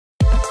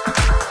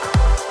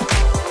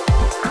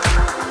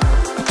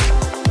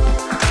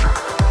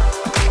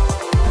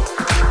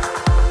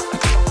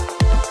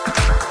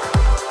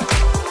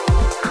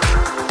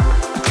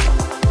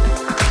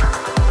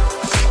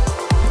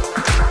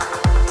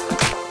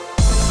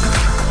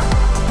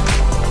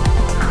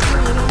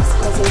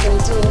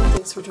guys doing?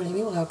 Thanks for joining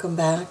me. Welcome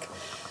back.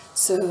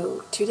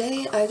 So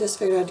today I just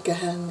figured I'd go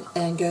ahead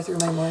and go through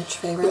my March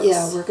favorites.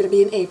 Yeah, we're going to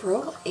be in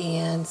April,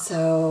 and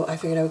so I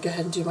figured I would go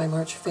ahead and do my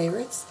March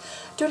favorites.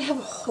 Don't have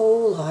a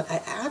whole lot.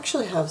 I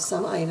actually have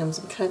some items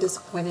I'm kind of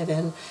disappointed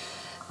in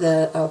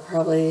that I'll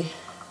probably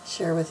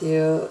share with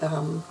you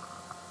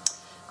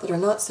that are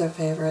not so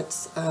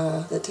favorites,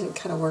 that didn't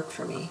kind of work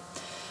for me.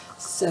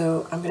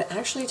 So I'm going to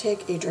actually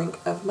take a drink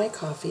of my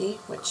coffee,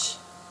 which,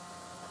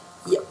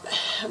 yep,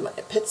 my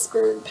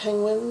Pittsburgh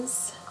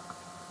Penguins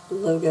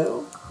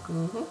logo.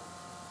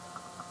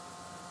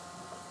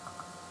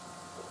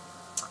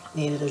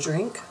 Needed a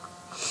drink.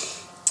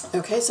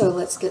 Okay, so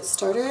let's get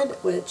started,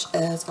 which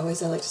as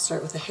always I like to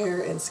start with the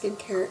hair and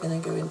skincare and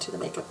then go into the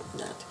makeup and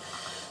that.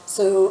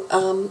 So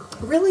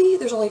really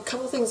there's only a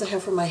couple things I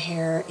have for my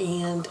hair,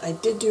 and I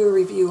did do a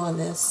review on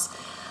this.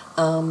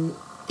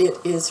 It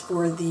is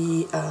for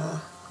the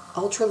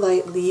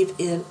ultralight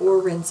leave-in or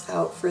rinse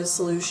out frizz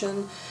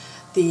solution,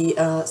 the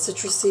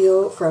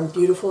Citrusseal from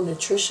Beautiful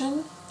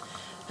Nutrition.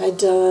 I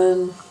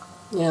done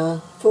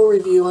full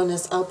review on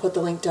this. I'll put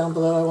the link down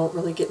below. I won't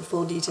really get in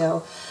full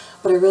detail,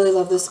 but I really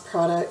love this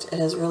product. It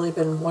has really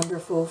been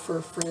wonderful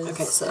for frizz.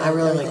 Okay, so I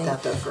really like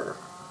that though for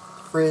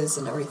frizz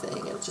and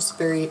everything. It's just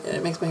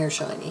it makes my hair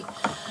shiny.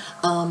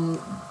 And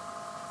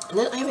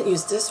then I haven't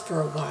used this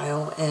for a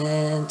while,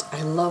 and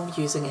I love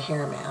using a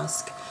hair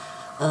mask.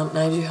 And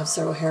I do have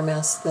several hair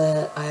masks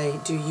that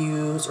I do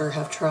use or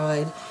have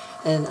tried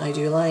and I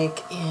do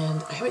like,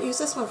 and I haven't used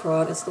this one for a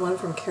while. It's the one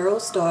from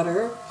Carol's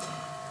Daughter.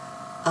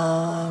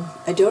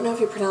 I don't know if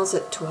you pronounce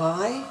it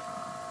Tui.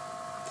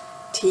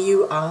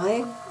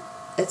 T-U-I.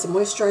 It's a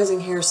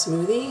moisturizing hair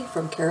smoothie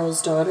from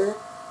Carol's Daughter.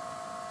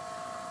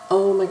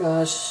 Oh my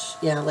gosh,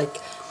 yeah,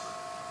 like,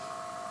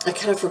 I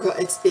kind of forgot.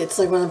 It's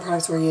like one of the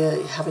products where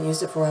you haven't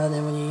used it for a while, and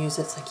then when you use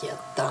it, it's like, yeah,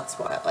 that's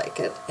why I like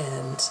it.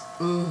 And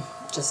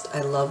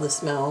I love the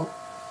smell.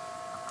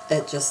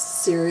 It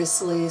just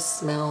seriously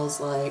smells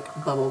like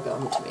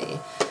bubblegum to me.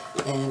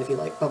 And if you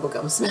like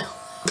bubblegum smell,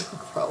 you'll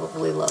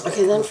probably love it.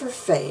 Okay, then for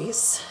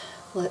face,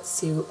 let's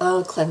see.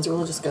 Cleanser.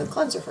 We'll just go with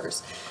cleanser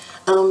first.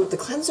 The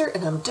cleanser,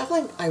 and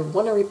I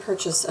want to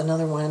repurchase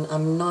another one.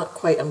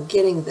 I'm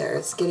getting there.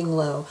 It's getting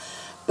low.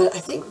 But I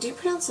think, do you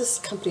pronounce this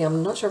company?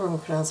 I'm not sure if I'm going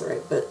to pronounce it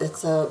right, but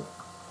it's a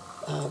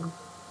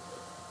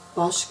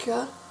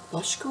Boschua?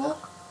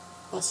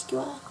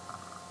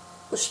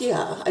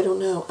 I don't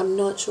know. I'm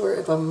not sure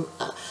if I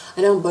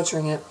know I'm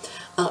butchering it.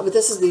 But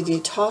this is the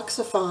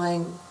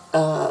detoxifying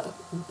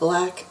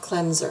black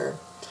cleanser.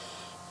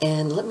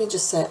 And let me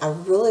just say, I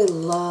really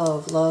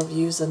love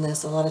using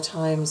this. A lot of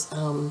times, I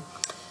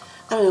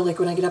don't know, like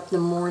when I get up in the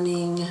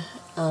morning,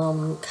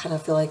 kind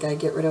of feel like I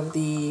get rid of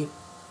the,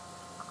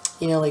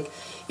 like,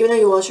 even though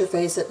you wash your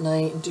face at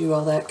night and do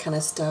all that kind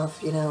of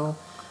stuff,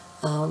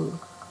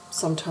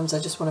 sometimes I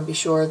just want to be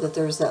sure that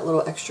there's that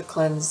little extra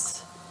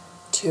cleanse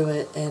to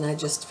it, and I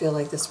just feel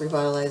like this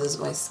revitalizes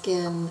my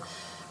skin,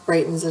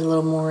 brightens it a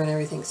little more and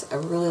everything. So I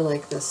really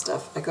like this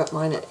stuff. I got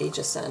mine at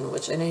HSN,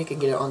 which I know you can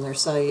get it on their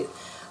site.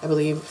 I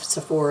believe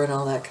Sephora and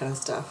all that kind of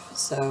stuff.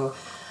 So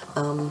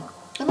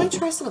I might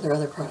try some of their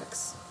other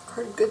products. I've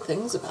heard good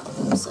things about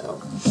them.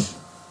 So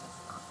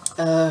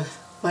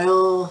my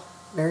all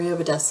Mario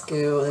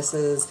Badescu. This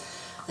is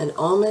an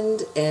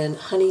almond and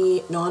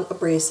honey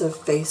non-abrasive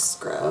face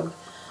scrub.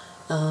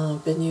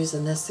 Been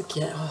using this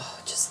again. Oh,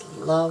 just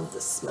love the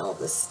smell of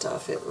this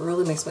stuff. It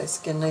really makes my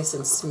skin nice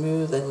and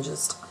smooth, and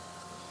just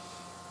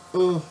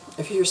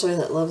if you're somebody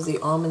that loves the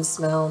almond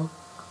smell,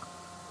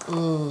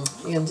 you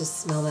can just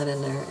smell that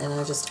in there, and I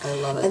love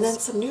it. And then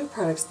some new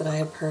products that I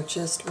had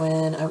purchased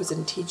when I was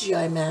in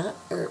TGI Max,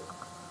 or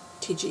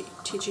TG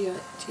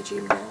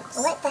Max.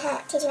 What the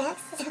heck? TG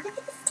Max?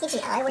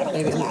 TGI? What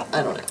Maybe, TGI?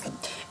 I don't know.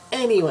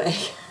 Anyway,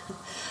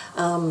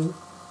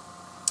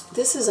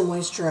 this is a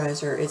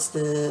moisturizer. It's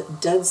the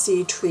Dead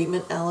Sea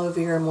Treatment Aloe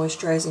Vera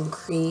Moisturizing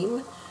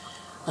Cream.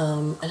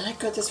 And I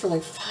got this for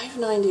like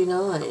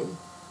 $5.99.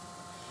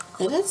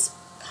 And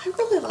I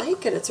really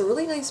like it. It's a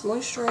really nice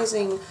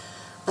moisturizing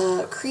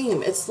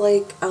cream. It's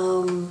like,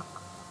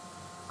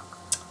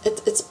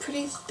 it's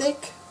pretty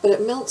thick, but it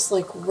melts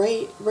like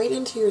right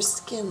into your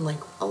skin,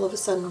 like all of a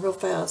sudden real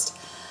fast.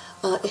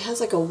 It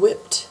has like a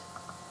whipped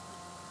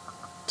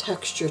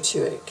texture to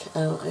it. I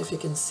don't know if you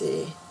can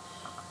see.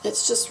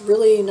 It's just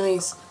really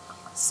nice.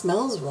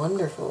 Smells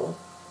wonderful.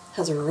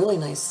 Has a really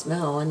nice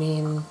smell. I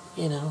mean,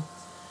 and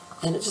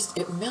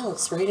it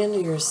melts right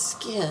into your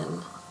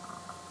skin.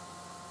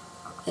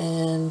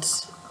 And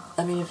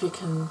I mean, if you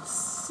can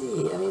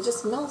see, I mean, it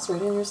just melts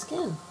right in your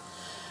skin.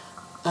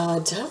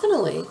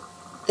 Definitely,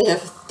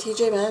 if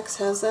TJ Maxx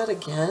has that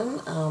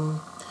again,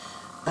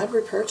 I'd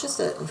repurchase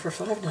it, and for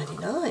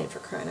 $5.99, for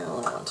crying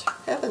out loud.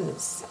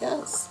 Heavens,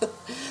 yes.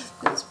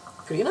 It's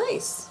pretty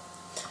nice.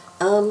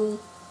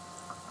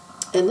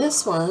 And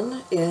this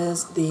one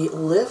is the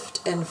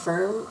Lift and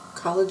Firm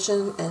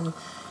Collagen and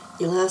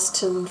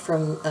Elastin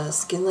from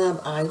Skin Lab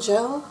Eye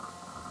Gel.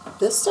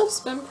 This stuff's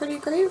been pretty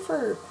great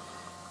for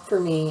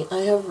me.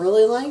 I have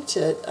really liked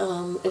it.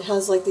 It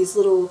has like these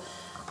little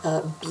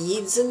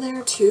beads in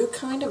there too,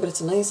 kind of, but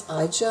it's a nice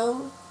eye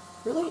gel.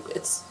 Really,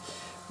 it's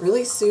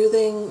really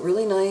soothing,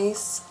 really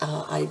nice.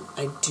 I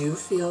do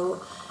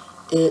feel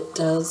it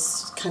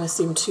does kind of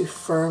seem too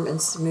firm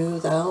and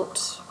smooth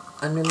out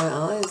under my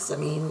eyes. I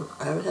mean,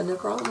 I haven't had no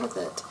problem with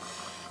it.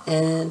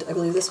 And I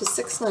believe this was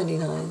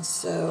 $6.99,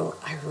 so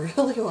I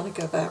really want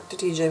to go back to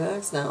TJ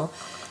Maxx now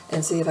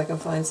and see if I can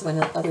find some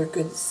other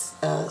good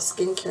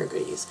skincare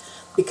goodies.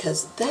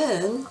 Because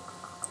then,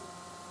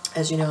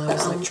 as you know, I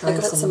was like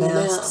trying some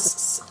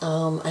masks.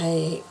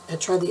 I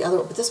had tried the other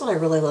one, but this one I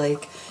really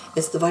like.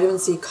 It's the Vitamin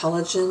C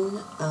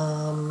Collagen.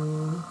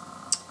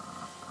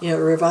 You know,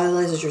 it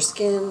revitalizes your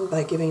skin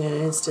by giving it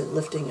an instant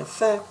lifting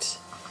effect.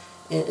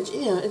 And,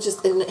 you know,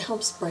 it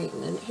helps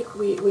brighten. And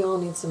we all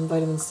need some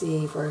vitamin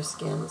C for our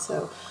skin.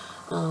 So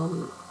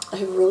I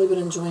have really been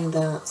enjoying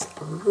that. So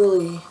I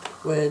really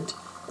would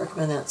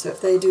recommend that. So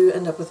if they do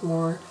end up with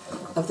more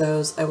of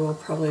those, I will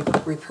probably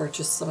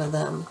repurchase some of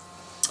them.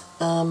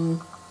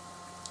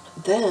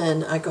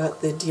 Then I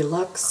got the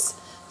deluxe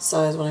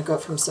size when I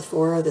got from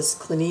Sephora, this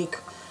Clinique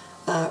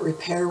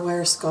Repair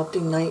Wear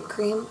Sculpting Night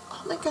Cream.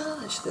 Oh my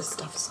gosh, this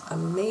stuff's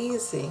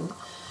amazing.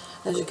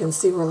 As you can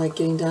see, we're like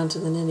getting down to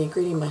the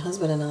nitty-gritty, my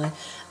husband and I.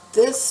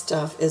 This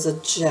stuff is a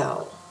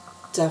gel,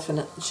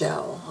 definite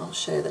gel. I'll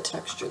show you the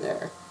texture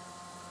there.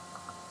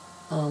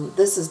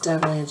 This is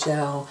definitely a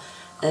gel,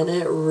 and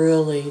it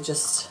really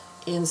just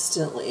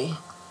instantly,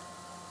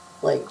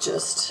 like,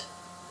 just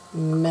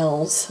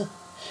melts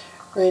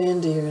right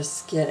into your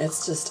skin.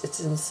 It's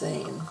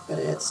insane, but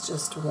it's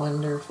just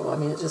wonderful. I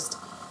mean, it's just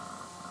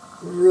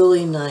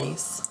really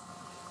nice.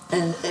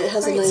 And it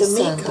has a nice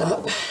scent.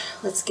 Makeup.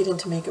 Let's get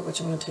into makeup, which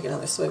I'm going to take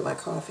another swig of my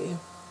coffee.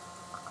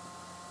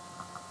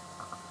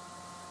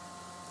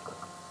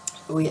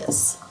 Oh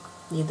yes,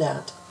 need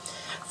that.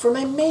 For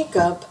my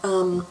makeup,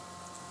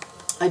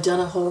 I've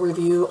done a whole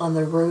review on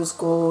the Rose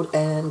Gold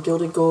and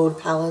Gilded Gold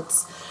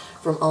palettes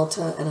from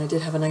Ulta, and I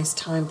did have a nice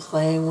time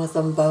playing with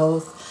them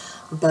both.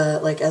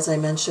 But like as I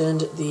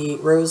mentioned, the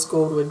Rose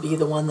Gold would be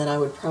the one that I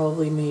would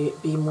probably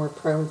be more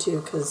prone to,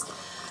 because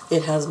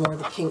it has more of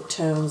the pink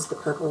tones, the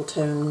purple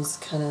tones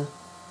kind of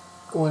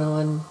going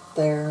on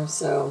there.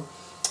 So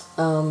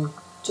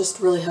just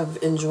really have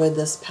enjoyed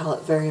this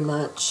palette very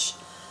much.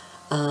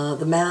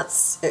 The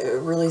mattes,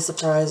 it really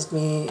surprised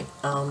me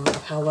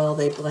how well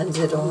they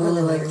blended on. I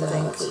really like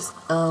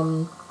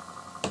that.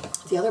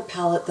 The other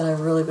palette that I've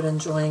really been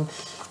enjoying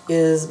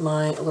is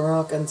my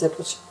Lorac Unzipped,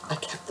 which I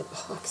kept the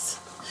box.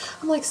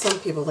 Unlike some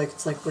people, like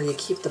it's like where you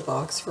keep the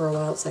box for a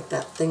while. It's like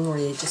that thing where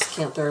you just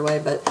can't throw it away.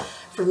 But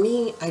for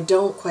me, I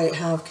don't quite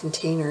have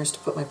containers to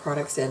put my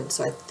products in,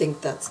 so I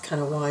think that's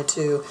kind of why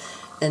too.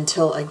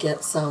 Until I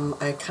get some,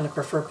 I kind of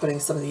prefer putting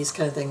some of these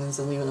kind of things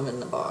and leaving them in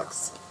the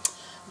box.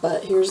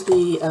 But here's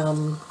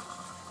the,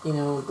 you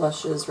know,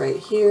 blushes right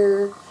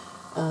here.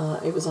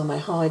 It was on my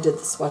haul. I did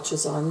the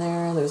swatches on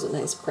there. There's a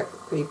nice,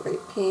 pretty bright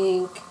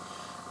pink,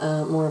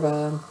 more of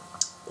a,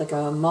 like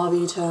a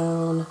mauve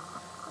tone.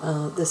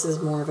 This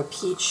is more of a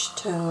peach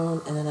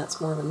tone, and then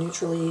that's more of a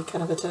neutrally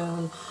kind of a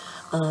tone.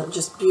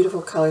 Just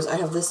beautiful colors. I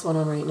have this one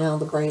on right now,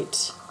 the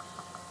bright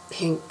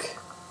pink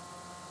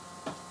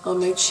on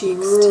my cheeks.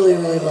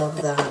 Really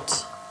love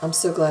that. I'm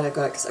so glad I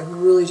got it, because I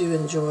really do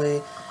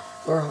enjoy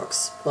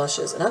Lorac's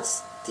blushes. And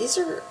these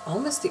are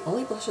almost the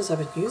only blushes I've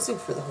been using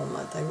for the whole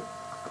month, I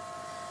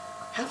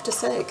have to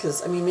say,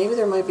 because, I mean, maybe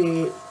there might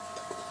be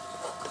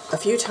a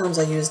few times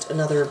I used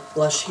another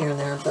blush here and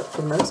there, but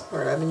for the most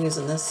part, I've been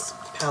using this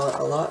palette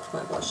a lot for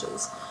my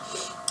blushes.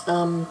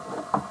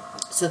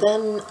 So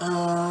then,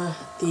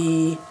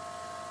 the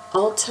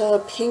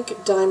Ulta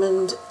Pink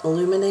Diamond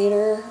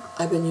Illuminator,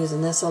 I've been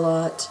using this a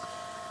lot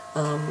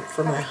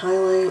for my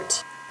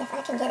highlight. If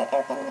I can get it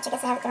open, which I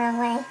guess I have it the wrong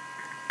way,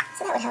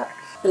 so that would help.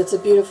 But it's a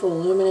beautiful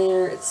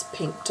illuminator. It's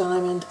pink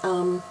diamond.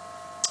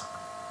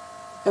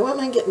 I wouldn't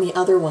mind getting the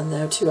other one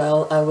though too,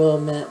 I will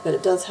admit, but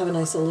it does have a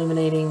nice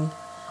illuminating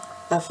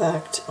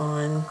effect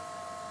on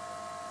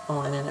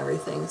and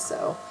everything,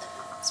 so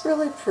it's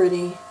really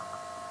pretty.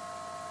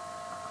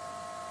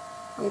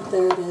 Right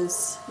there it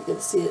is. You can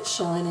see it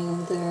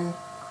shining there.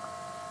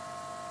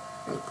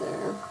 Right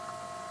there.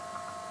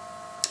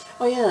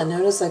 Oh yeah,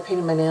 notice I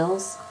painted my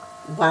nails.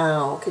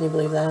 Wow, can you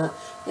believe that?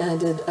 Yeah, I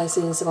did. I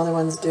seen some other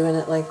ones doing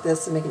it like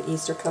this and making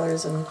Easter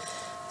colors, and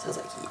so I was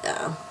like,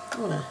 yeah, I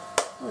wanna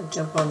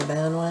jump on the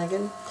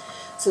bandwagon.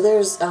 So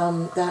there's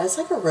that. It's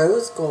like a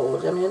rose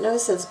gold. I mean, I know it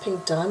says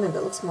pink diamond, but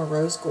it looks more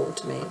rose gold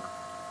to me.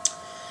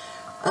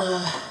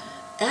 I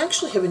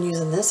actually have been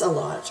using this a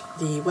lot.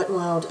 The Wet n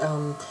Wild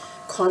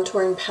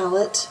contouring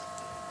palette.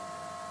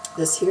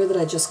 This here that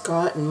I just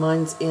got, and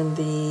mine's in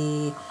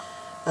the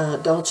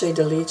Dolce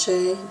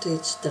Delice,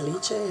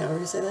 however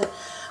you say that.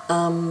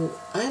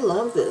 I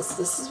love this.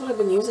 This is what I've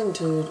been using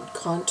to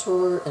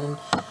contour, and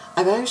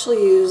I've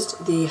actually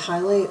used the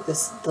highlight,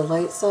 the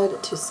light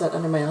side, to set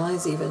under my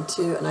eyes even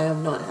too, and I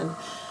have not had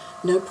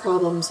no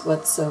problems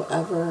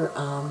whatsoever.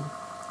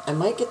 I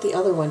might get the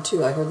other one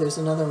too. I heard there's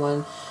another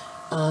one.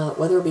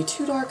 Whether it'll be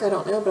too dark, I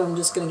don't know, but I'm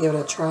just going to give it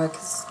a try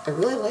because I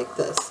really like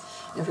this.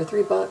 And for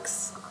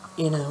 $3,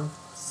 you know,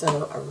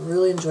 So I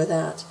really enjoy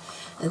that.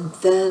 And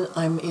then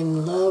I'm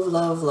in love,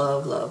 love,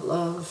 love, love,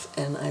 love,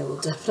 and I will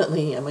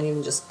definitely, I might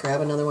even just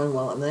grab another one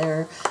while I'm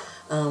there.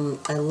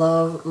 I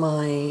love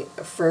my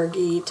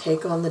Fergie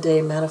Take on the Day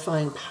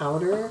Mattifying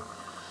Powder.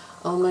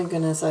 Oh my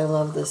goodness, I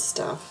love this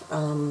stuff.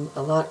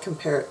 A lot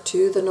compare it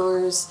to the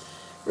NARS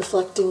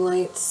Reflecting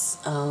Lights.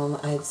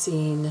 I had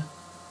seen,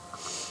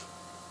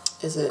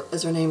 is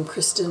her name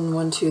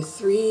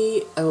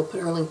Kristen123? I will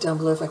put her link down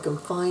below if I can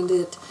find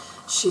it.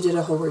 She did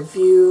a whole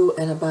review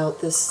and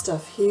about this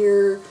stuff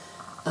here.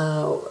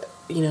 You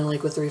know,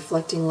 like with the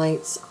reflecting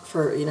lights,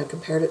 for, you know,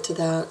 compared it to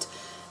that,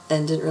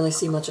 and didn't really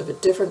see much of a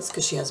difference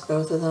because she has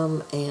both of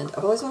them. And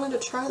I've always wanted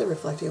to try the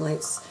reflecting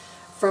lights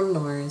from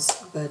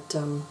NARS, but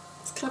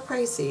it's kind of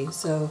pricey.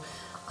 So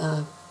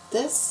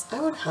this,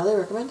 I would highly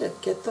recommend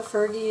it. Get the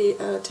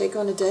Fergie Take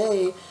on a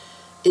Day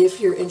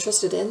if you're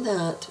interested in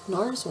that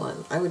NARS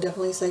one. I would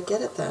definitely say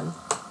get it then.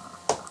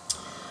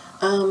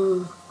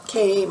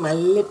 Okay, my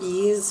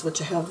lippies,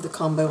 which I have the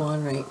combo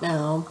on right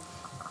now.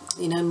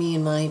 You know me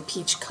and my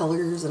peach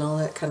colors and all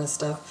that kind of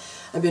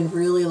stuff. I've been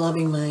really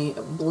loving my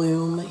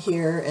Bloom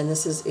here, and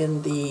this is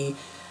in the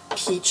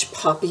Peach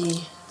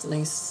Poppy. It's a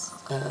nice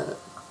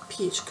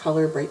peach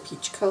color, bright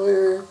peach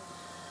color.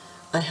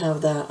 I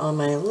have that on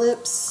my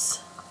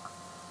lips,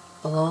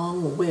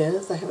 along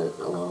with, I have it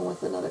along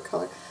with another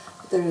color.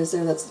 There it is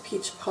there, that's the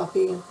Peach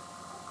Poppy. I'm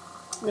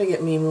going to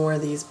get me more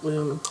of these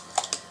Bloom.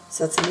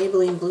 So that's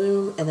Maybelline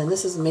Bloom, and then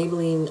this is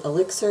Maybelline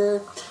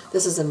Elixir.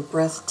 This is in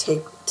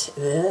Breathtaking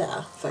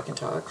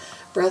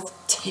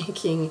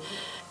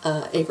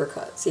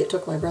Apricot. See, it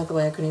took my breath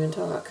away, I couldn't even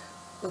talk.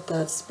 But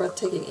that's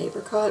Breathtaking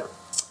Apricot.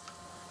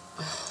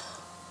 Oh,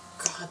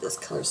 God, this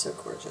color is so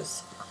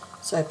gorgeous.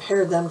 So I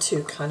paired them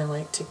two kind of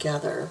like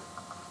together.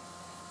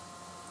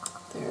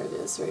 There it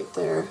is right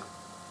there.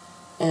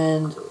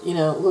 And, you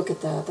know, look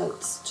at that.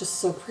 That's just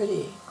so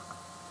pretty.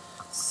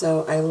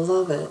 So I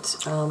love it.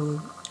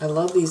 I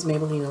love these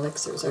Maybelline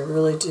Elixirs. I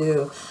really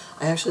do.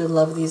 I actually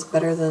love these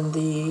better than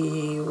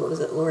the, what was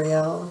it,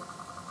 L'Oreal?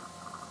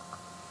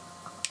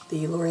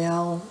 The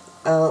L'Oreal,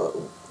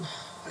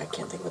 I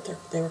can't think what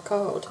they were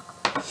called.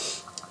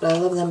 But I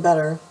love them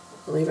better,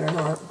 believe it or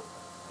not.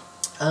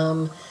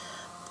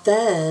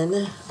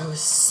 Then, I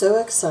was so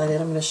excited.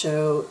 I'm going to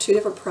show two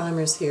different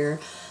primers here.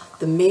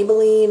 The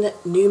Maybelline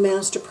New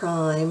Master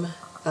Prime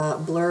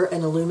Blur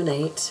and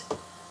Illuminate.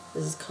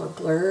 This is called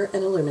Blur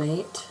and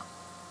Illuminate.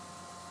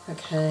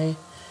 Okay.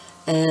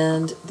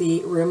 And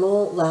the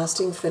Rimmel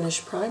Lasting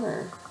Finish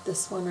Primer.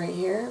 This one right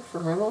here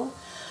from Rimmel.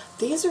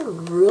 These are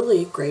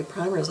really great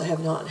primers. I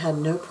have not had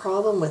no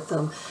problem with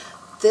them.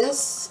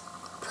 This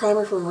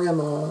primer from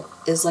Rimmel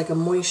is like a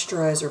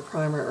moisturizer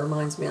primer, it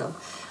reminds me of.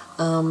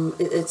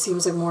 It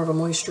seems like more of a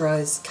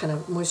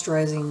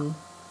moisturizing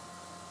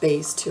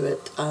base to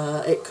it.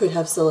 It could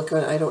have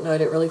silicone. I don't know. I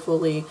didn't really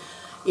fully,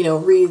 you know,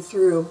 read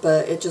through,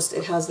 but it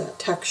has that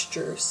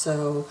texture.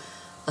 So,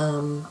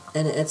 and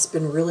it's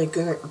been really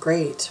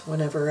great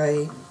whenever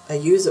I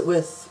use it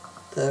with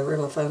the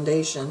Rimmel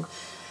foundation.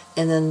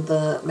 And then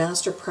the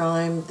Master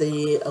Prime,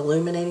 the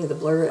Illuminating, the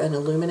Blur and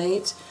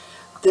Illuminate.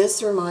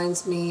 This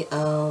reminds me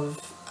of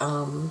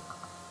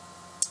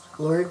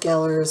Laura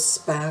Geller's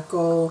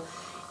Spackle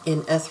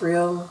in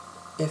Ethereal,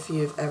 if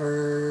you've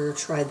ever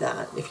tried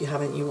that. If you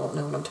haven't, you won't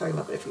know what I'm talking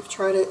about, but if you've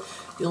tried it,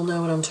 you'll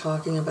know what I'm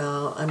talking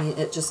about. I mean,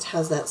 it just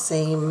has that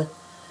same,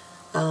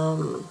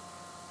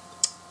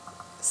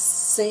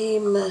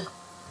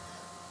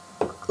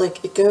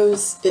 like it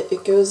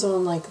goes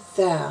on like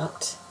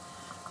that,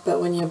 but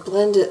when you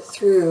blend it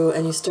through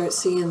and you start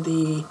seeing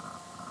the,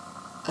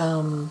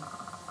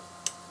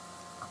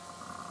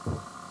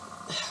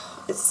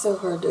 it's so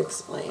hard to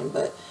explain,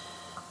 but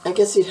I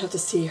guess you'd have to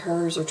see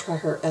hers or try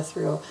her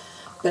Ethereal,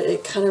 but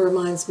it kind of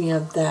reminds me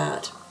of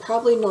that.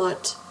 Probably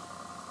not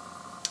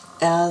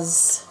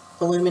as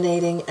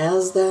illuminating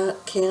as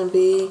that can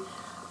be,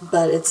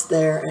 but it's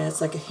there and it's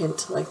like a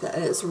hint like that.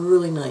 And it's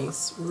really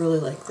nice.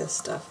 Really like this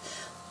stuff.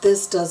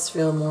 This does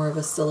feel more of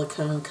a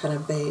silicone kind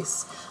of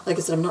base. Like I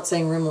said, I'm not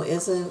saying Rimmel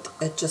isn't.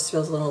 It just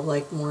feels a little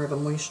like more of a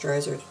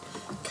moisturizer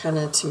kind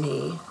of to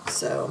me.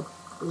 So,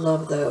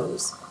 love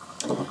those.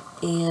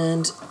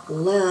 And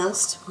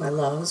last, my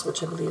loves,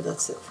 which I believe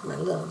that's it for my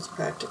loves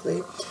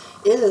practically,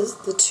 is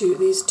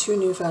these two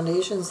new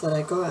foundations that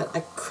I got.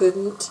 I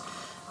couldn't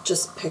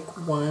just pick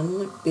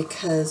one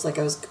because like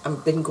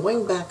I've been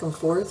going back and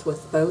forth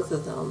with both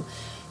of them,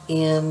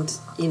 and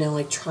you know,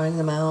 like trying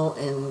them out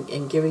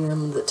and giving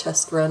them the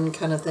test run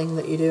kind of thing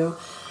that you do,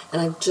 and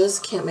I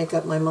just can't make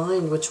up my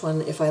mind which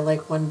one, if I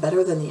like one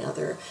better than the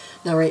other.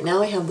 Now right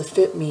now I have the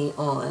Fit Me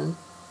on,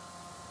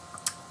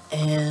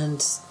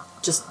 and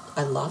just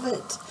I love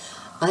it.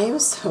 I am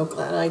so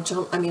glad I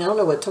jumped. I mean, I don't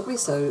know what took me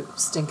so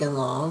stinking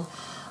long,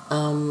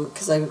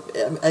 because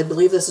I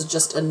believe this is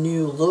just a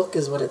new look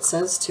is what it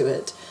says to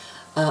it.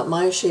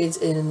 My shade's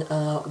in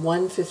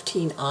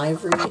 115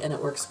 Ivory, and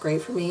it works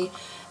great for me.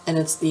 And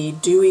it's the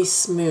Dewy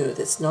Smooth.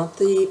 It's not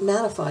the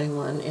mattifying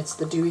one. It's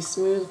the Dewy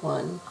Smooth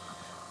one.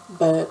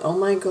 But, oh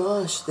my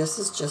gosh, this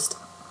is just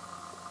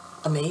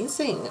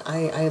amazing.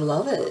 I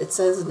love it. It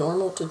says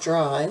normal to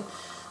dry.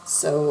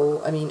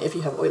 So, I mean, if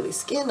you have oily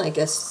skin, I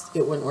guess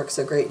it wouldn't work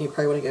so great and you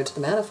probably want to go to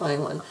the mattifying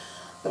one.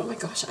 But oh my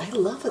gosh, I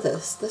love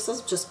this. This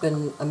has just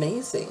been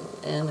amazing.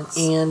 And it's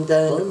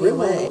blown me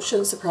away. It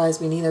shouldn't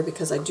surprise me neither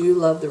because I do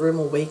love the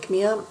Rimmel Wake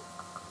Me Up.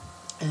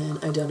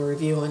 And I done a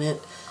review on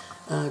it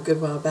a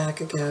good while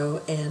back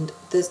ago. And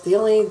the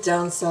only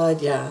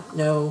downside, yeah,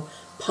 no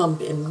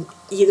pump in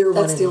either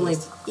one of these. That's the only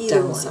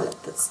downside.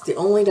 That's the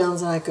only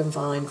downside I can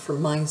find for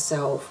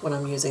myself when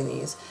I'm using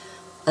these.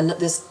 And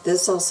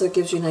this also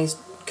gives you a nice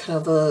kind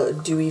of a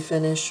dewy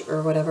finish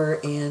or whatever,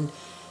 and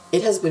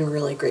it has been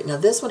really great. Now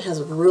this one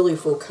has really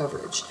full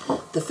coverage.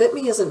 The Fit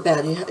Me isn't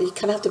bad. You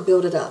kind of have to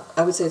build it up.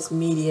 I would say it's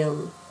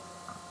medium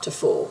to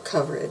full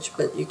coverage,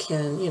 but you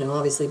can, you know,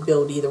 obviously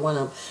build either one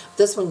up.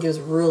 This one gives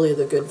really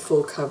the good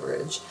full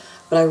coverage,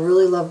 but I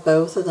really love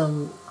both of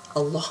them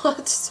a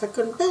lot, so I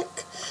couldn't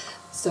pick.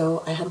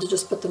 So I had to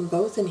just put them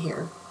both in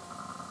here.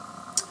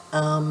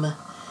 Then,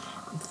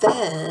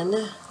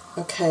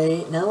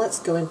 okay, now let's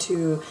go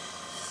into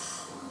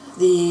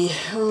the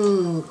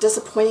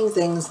disappointing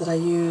things that I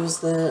use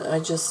that I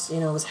just, you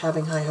know, was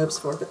having high hopes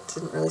for, but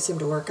didn't really seem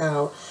to work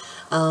out.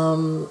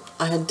 I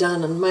had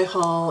done in my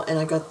haul, and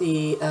I got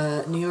the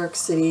New York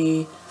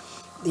City,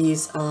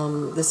 these,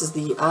 this is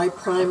the eye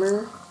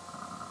primer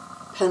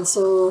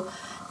pencil,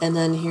 and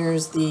then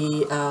here's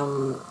the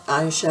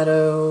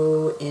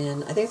eyeshadow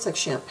in, I think it's like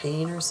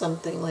champagne or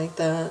something like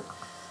that,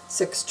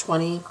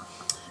 620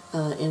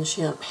 in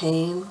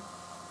champagne.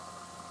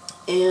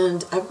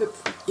 And I've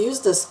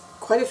used this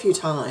quite a few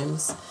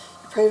times.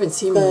 You probably haven't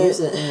seen me use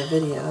it in a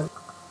video.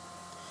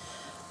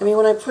 I mean,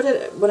 when I put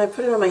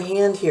it on my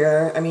hand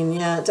here, I mean,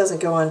 yeah, it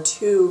doesn't go on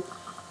too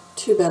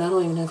bad. I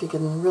don't even know if you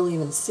can really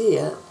even see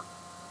it.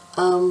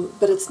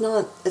 But it's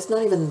not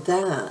even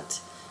that.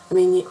 I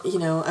mean, you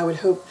know, I would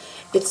hope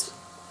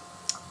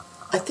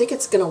I think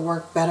it's going to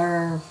work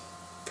better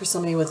for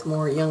somebody with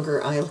more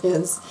younger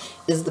eyelids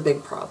is the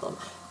big problem,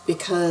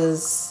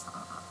 because,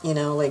 you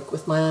know, like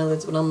with my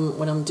eyelids, when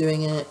I'm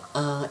doing it,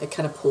 it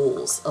kind of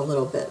pulls a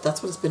little bit.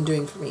 That's what it's been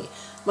doing for me.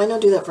 Might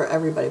not do that for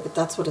everybody, but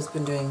that's what it's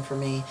been doing for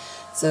me.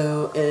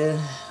 So,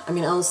 I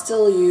mean, I'll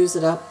still use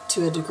it up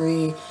to a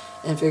degree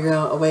and figure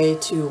out a way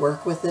to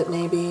work with it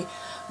maybe,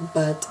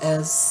 but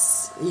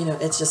as, you know,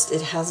 it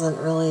hasn't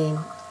really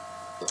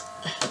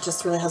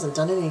hasn't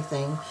done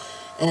anything.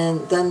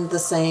 And then the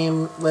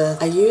same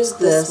with, I used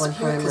this one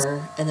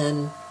primer and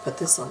then put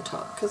this on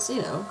top, because,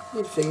 you know,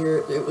 you'd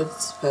figure it was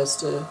supposed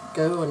to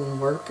go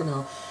and work and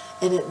all,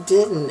 and it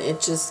didn't.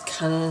 It just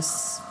kind of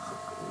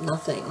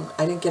nothing.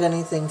 I didn't get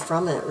anything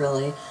from it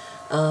really.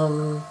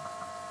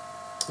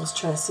 Let's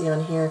try to see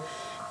on here,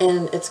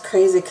 and it's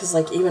crazy because,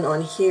 like, even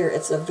on here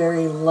it's a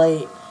very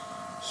light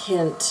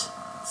hint.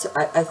 So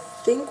I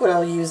think what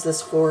I'll use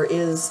this for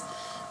is,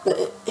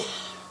 but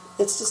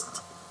it's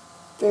just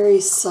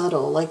very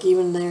subtle. Like,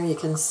 even there you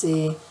can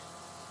see,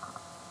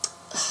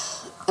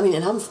 I mean,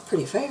 and I'm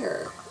pretty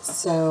fair,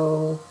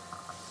 so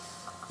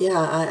yeah,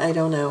 I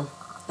don't know.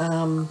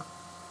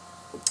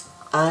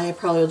 I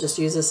probably will just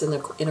use this in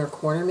the inner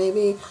corner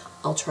maybe.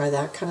 I'll try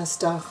that kind of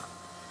stuff,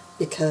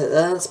 because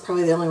that's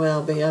probably the only way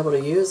I'll be able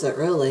to use it,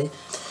 really.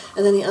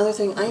 And then the other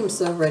thing, I am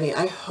so ready.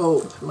 I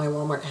hope my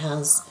Walmart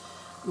has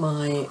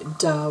my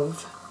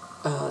Dove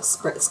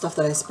stuff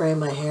that I spray in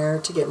my hair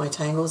to get my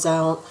tangles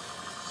out.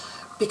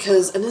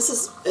 Because, and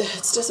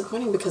it's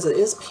disappointing because it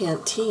is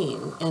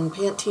Pantene, and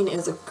Pantene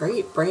is a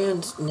great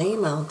brand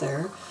name out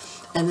there.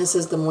 And this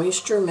is the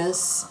Moisture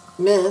Mist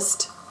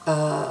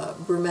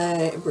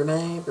Brumine,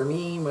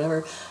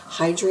 whatever,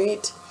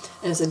 Hydrate,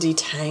 and it's a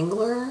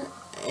detangler,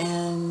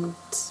 and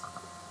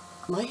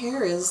my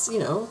hair is, you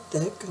know,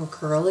 thick and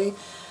curly.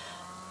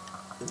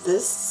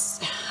 This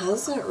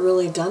hasn't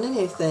really done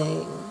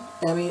anything.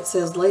 I mean, it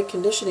says light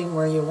conditioning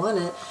where you want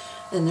it,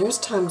 and there's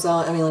times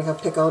like I'll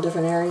pick all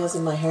different areas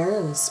in my hair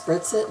and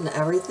spritz it and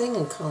everything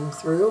and comb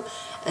through,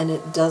 and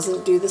it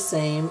doesn't do the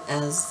same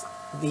as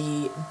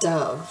the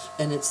Dove.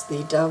 And it's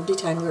the Dove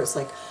detangler. It's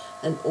like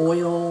an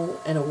oil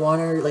and a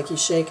water, like you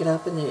shake it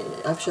up, and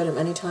I've showed it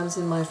many times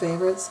in my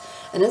favorites,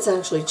 and it's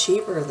actually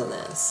cheaper than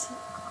this,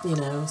 you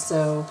know.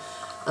 So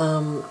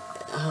I'm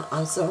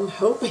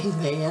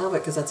hoping they have it,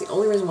 because that's the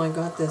only reason why I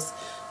got this,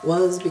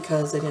 was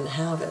because they didn't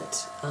have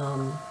it.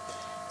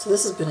 So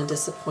this has been a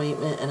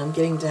disappointment, and I'm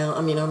getting down.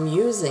 I mean, I'm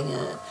using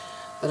it,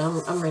 but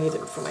I'm ready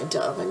for my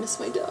Dove. I miss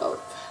my Dove.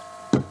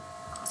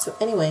 So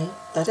anyway,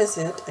 that is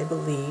it, I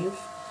believe,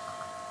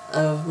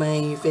 of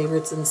my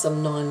favorites and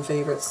some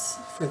non-favorites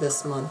for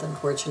this month,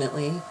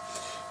 unfortunately.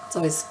 It's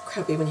always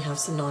crappy when you have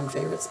some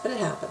non-favorites, but it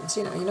happens.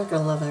 You know, you're not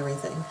going to love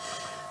everything.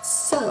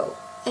 So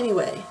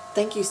anyway,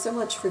 thank you so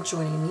much for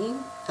joining me.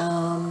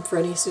 For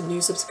any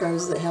new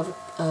subscribers that have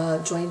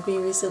joined me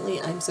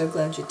recently, I'm so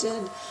glad you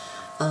did.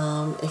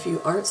 If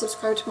you aren't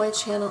subscribed to my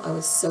channel, I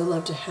would so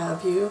love to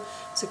have you.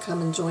 So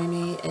come and join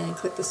me and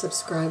click the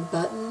subscribe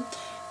button.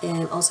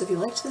 And also, if you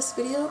liked this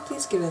video,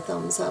 please give it a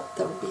thumbs up.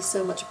 That would be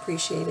so much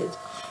appreciated.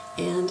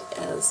 And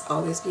as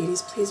always,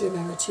 beauties, please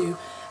remember to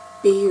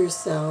be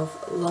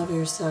yourself, love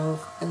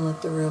yourself, and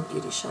let the real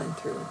beauty shine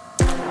through.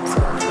 So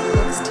until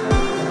next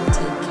time.